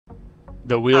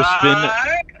The wheels spin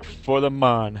for the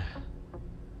mon.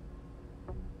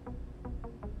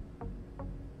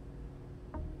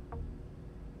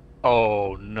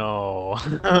 Oh no.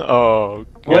 Oh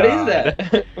god. What is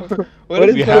that? What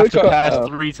is we have to pass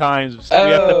 3 times. We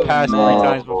have to pass 3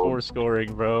 times before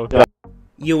scoring, bro.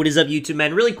 Yo, what is up, YouTube,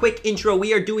 man? Really quick intro.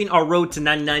 We are doing our Road to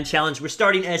 99 challenge. We're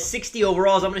starting as 60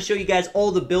 overalls. I'm going to show you guys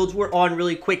all the builds we're on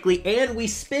really quickly. And we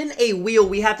spin a wheel.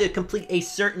 We have to complete a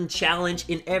certain challenge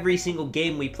in every single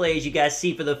game we play. As you guys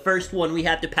see, for the first one, we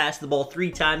have to pass the ball 3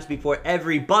 times before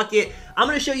every bucket. I'm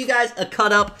going to show you guys a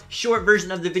cut-up, short version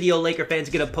of the video. Laker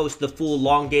fan's going to post the full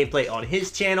long gameplay on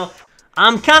his channel.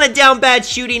 I'm kind of down bad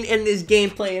shooting in this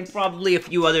gameplay and probably a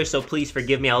few others, so please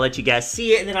forgive me. I'll let you guys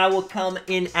see it, and then I will come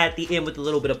in at the end with a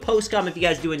little bit of post-com. If you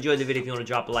guys do enjoy the video, if you want to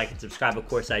drop a like and subscribe, of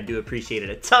course, I do appreciate it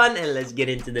a ton, and let's get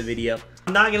into the video.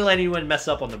 I'm not going to let anyone mess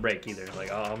up on the break either.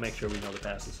 Like, oh, I'll make sure we know the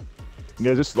passes.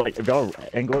 Yeah, just like if y'all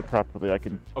angle it properly, I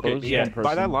can. Okay, yeah.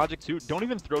 By that logic too, don't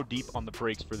even throw deep on the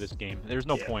brakes for this game. There's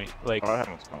no point. Like,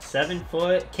 7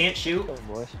 foot, can't shoot.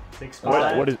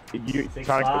 6'5". What is you?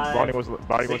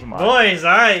 Body was mine. Boys,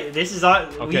 all right, this is our.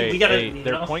 Okay, we gotta. hey,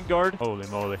 their point guard. Holy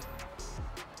moly!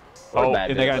 Oh,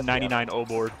 and they got a 99 O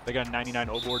board. They got a 99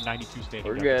 O board, 92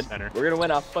 standing. We're good. Center. We're gonna win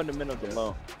our fundamentals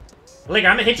alone. Like,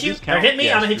 I'm gonna hit you. Or hit me.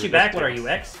 Yeah, I'm gonna hit you back. What are you,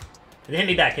 X? Hit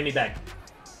me back. Hit me back.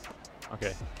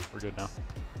 Okay, we're good now.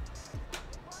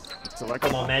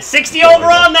 Come on, man. 60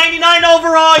 overall, 99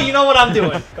 overall. You know what I'm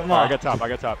doing. Come on. I got top. I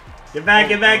got top. Get back,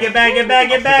 get back, get back, get back,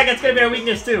 get back. That's gonna be our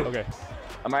weakness too. Okay.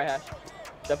 I'm right, Hash.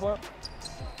 Step for him.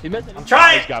 He's missing. I'm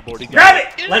trying. Grab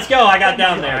it. Let's go. I got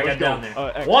down there. I got down there.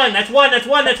 One. That's one. That's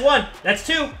one. That's one. That's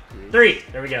 2, 3.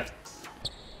 There we go.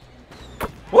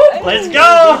 Woo! Let's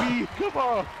go. Come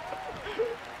on.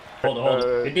 Hold on. Hold on.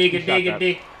 Good D. Good D. Good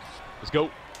D. Let's go.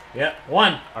 Yep.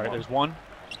 1. All right. There's 1.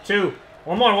 2.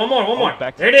 One more. One more. One more.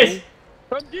 Back there it is.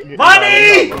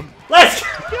 Bunny! Let's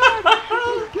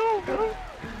go.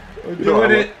 We're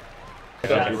doing it.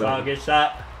 Good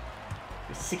shot.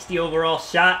 60 overall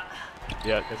shot.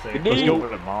 Yeah. Let's go.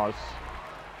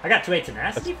 I got 2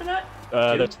 tenacity for that.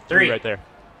 That's 3 right there.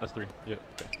 That's 3. Yeah.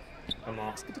 Okay. Come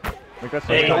on.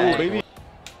 Hey, baby.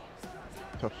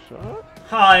 Tough shot.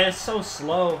 Oh, it's so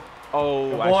slow.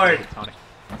 Oh, I should have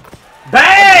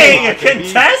bang!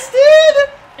 Contested?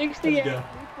 68.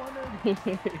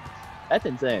 That's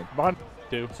insane. Come on.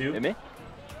 2. Hit me.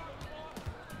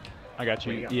 I got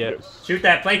you. Yeah. Shoot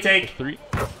that play take. 3.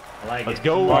 I like Let's it.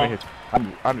 go. I'm just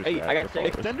hey, I got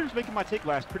 6. Extender's making my take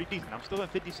last pretty decent. I'm still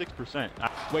at 56%.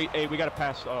 Wait, hey, we gotta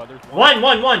pass. There's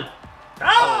 1.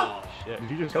 Oh! Shit.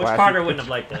 Coach Carter wouldn't have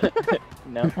liked that.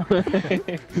 No.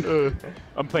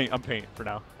 I'm painting for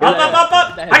now. Up.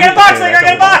 I got a box, Laker. I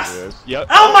got a box. Yep.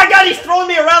 Oh my God, he's throwing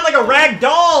me around like a rag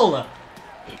doll.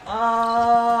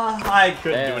 I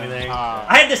couldn't do anything.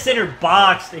 I had the center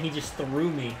box, and he just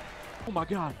threw me. Oh my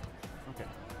God. Okay.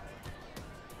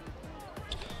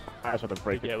 I just have to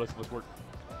break it. Yeah, let's work.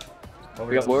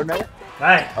 We got board now?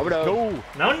 Right. Go.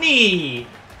 No need.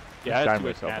 Yeah, that's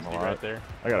myself nasty right there.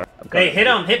 I got it. Hey, hit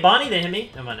him. Hit Bonnie, then hit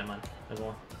me. Never mind. That's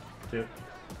 1, 2,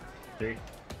 3.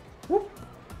 Whoop.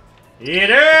 Hit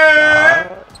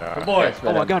her! Good boy.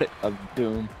 Oh, I got it. Of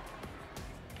doom.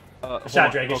 Good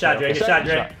shot, Dre. Good shot, Dre. Good shot,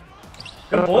 Dre.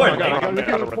 Good board, man. You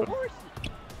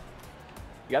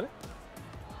got it?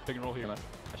 Pick and roll here. I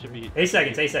should be 8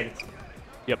 seconds. 8 seconds.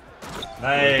 Yep.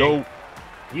 Nice. Go.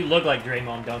 You look like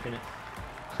Draymond dunking it.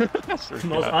 Sure, The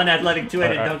most unathletic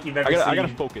two-handed dunk you've ever seen. I gotta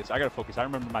focus. I gotta focus. I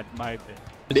remember my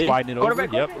sliding it over.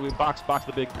 Yep. We box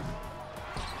the big.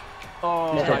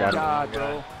 Oh my God,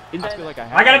 bro. I feel like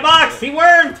I got a box. He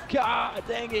wormed. God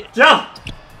dang it. Jump.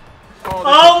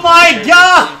 Oh my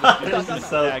God. This is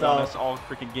so tough. All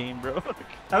freaking game, bro.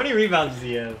 How many rebounds does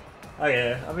he have? Oh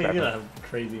yeah. I mean, you don't have a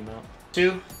crazy amount.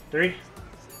 2, 3.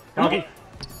 Donkey.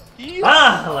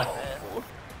 Ah.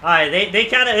 Alright,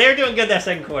 they're doing good that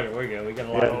second quarter. We're good. We got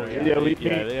a lot over here. Once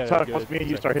me and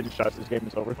you start hitting shots, this game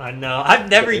is over. I know.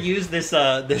 I've never used this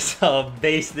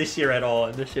base this year at all,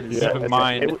 and this shit is so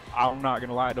mine. I'm not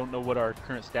gonna lie. I don't know what our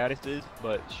current status is,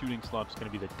 but shooting slump's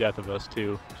gonna be the death of us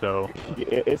too. So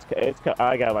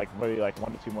I got like maybe like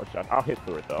 1 to 2 more shots. I'll hit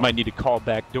through it though. Might need to call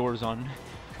back doors on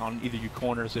either you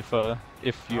corners if you have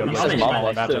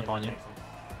a matchup on you.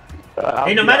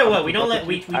 Hey, no matter what, we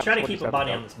try to keep a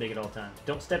body on this big at all times.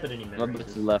 Don't step at any minute. To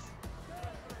the left.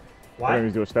 Why? We're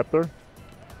gonna do a step through?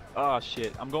 Oh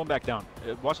shit! I'm going back down.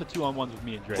 Watch the 2-on-1s with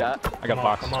me and Dre. Yeah. I got a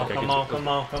box. Come on. Help him.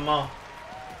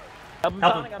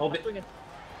 Hold it.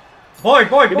 Board.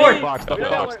 Box. We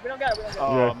don't got it.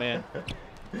 Oh man.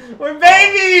 We're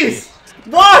babies.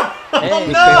 What? Hey, Oh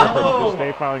no!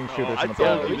 Stay filing shooters. I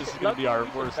told you this is gonna be our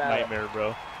worst nightmare,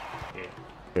 bro.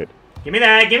 Good. Give me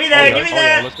that, give me that, give me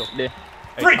that! Let's go. Yeah.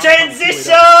 Hey, Free I'm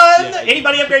transition! Yeah,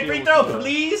 Anybody you upgrade should free deal throw, with,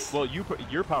 please? Well,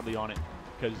 you're probably on it,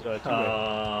 because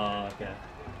Okay.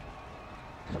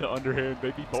 the underhand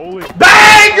baby bowling.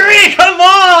 Bangry, come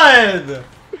on!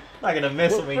 Not gonna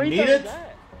miss when we need it.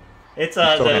 It's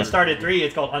the started 3.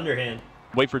 It's called underhand.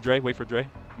 Wait for Dre. Wait for Dre.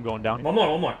 I'm going down. One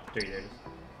more. 3, there it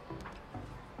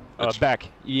is. Back.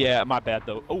 Yeah, my bad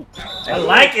though. Oh. I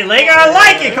like it, Laker. I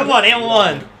like it. Come on, and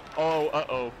 1. Oh,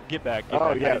 uh-oh. Get back. Get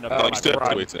Oh, back. yeah. You still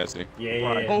have to wait, Sassy.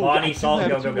 Yeah. Oh, Bonnie, I Salt, do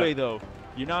go, have go, two-way, go. though.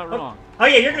 You're not wrong. Oh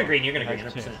yeah, you're gonna green. You're gonna green.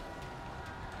 Nice 100%. chance.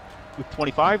 With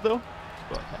 25 though.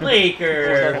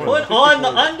 Laker, put on the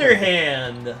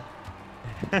underhand.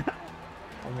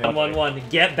 I'm 1-1.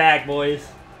 Get back, boys.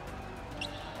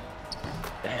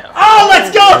 Damn. Oh,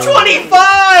 let's go!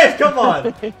 25! Come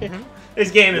on.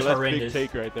 This game is That's horrendous. big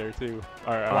take right there too.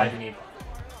 All right. Why do you need?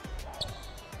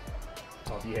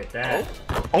 Oh, you hit that.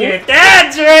 You hit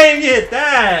that, Dre! You hit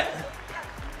that!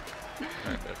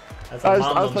 That's a I was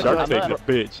mom. thinking Shark taking a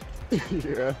bitch.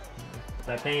 Yeah.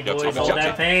 That paint, Yo, boys. Tom, Hold jump, that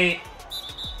jump. paint.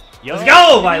 Let's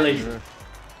go, violation.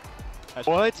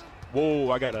 What?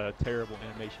 Whoa! I got a terrible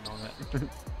animation on that.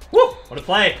 Woo! What a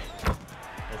play.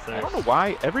 Yes, sir. I don't know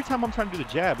why. Every time I'm trying to do the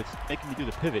jab, it's making me do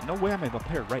the pivot. No way I'm a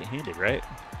pair right-handed, right?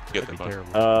 Get That'd that be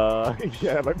button. terrible.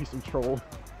 Yeah, it might be some troll.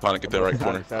 Trying to get that right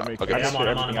corner. That makes Okay. Yeah, sense. I'm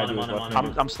on him, Everything I do is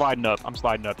left. I'm sliding up. I'm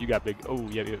sliding up. You got big. Oh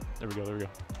yeah. There we go. There we go.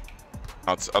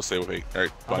 I'll stay with 8. All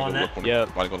right. I'm on that. Yeah.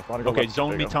 Wanna go Okay. left? Zone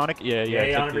There me you go. tonic. Yeah. Yeah,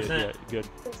 Yeah. 100%. Good.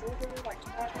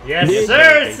 Yes, Yeah,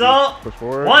 sir, baby. Salt. Push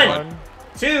forward. 1,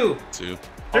 2, 2.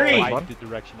 3. Oh, I did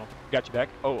directional. Got you back.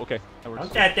 Oh, okay. That works.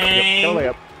 Dunk that Go thing.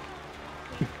 layup.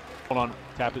 Hold on.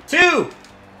 Tap it. 2,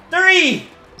 3.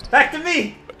 Back to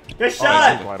me. Good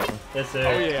shot. Wide open. Yes, sir.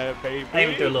 Oh yeah, baby. I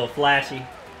even threw a little flashy.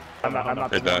 I'm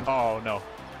not Hit that. Oh no.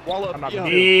 Wall up. I'm not yeah.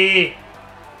 D.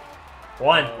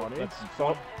 1, Bonnie.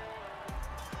 Salt.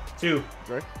 2,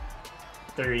 Dre.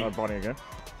 3. Bonnie again.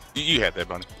 You had that,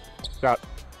 Bunny. Shot.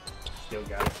 Still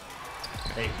got it.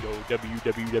 Thank you. Go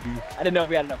WWW. I didn't know if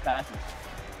we had enough passes.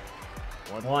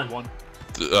 1, One.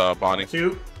 Bonnie.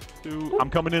 2, 2. I'm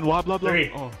coming in. Blah blah blah.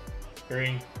 3. Oh.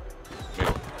 3.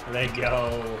 Yeah. Let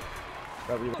go.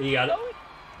 W. You got it.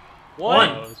 1,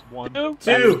 Oh, it's 1. 2,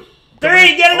 2,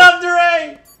 3. Get it up,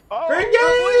 Dre. Free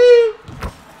game.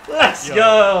 Let's Yo.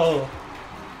 go.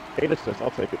 8 assists.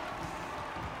 I'll take it.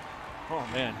 Oh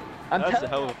man. I'm That's a telling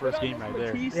hell of you, a first put on game right the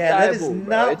there. Matisse Yeah, that is style, bro.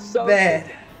 not It's so bad.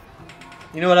 good.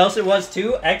 You know what else it was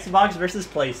too? Xbox versus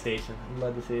PlayStation. I'd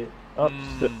love to see it. Oh,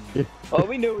 Mm. Oh,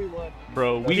 we knew we won.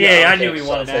 Bro, we Yeah, got I knew we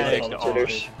wanted to Fanatics say to something.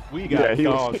 ours. We got he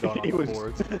was- dogs on he the was-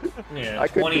 boards. Yeah, I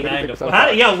couldn't do 29 anything to except How,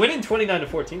 that. yeah, winning 29 to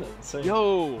 14 is insane.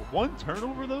 Yo, 1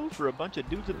 turnover though for a bunch of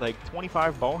dudes with like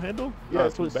 25 ball handle. Yeah, Not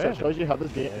that's too what bad. shows you how this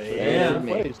game Yeah.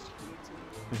 plays.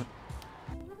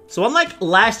 So unlike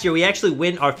last year, we actually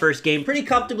win our first game pretty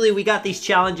comfortably. We got these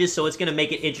challenges, so it's going to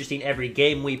make it interesting every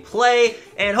game we play.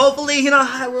 And hopefully, you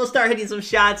know, we'll start hitting some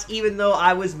shots. Even though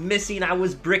I was missing, I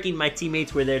was bricking, my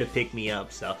teammates were there to pick me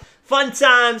up. So fun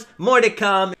times, more to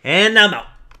come, and I'm out.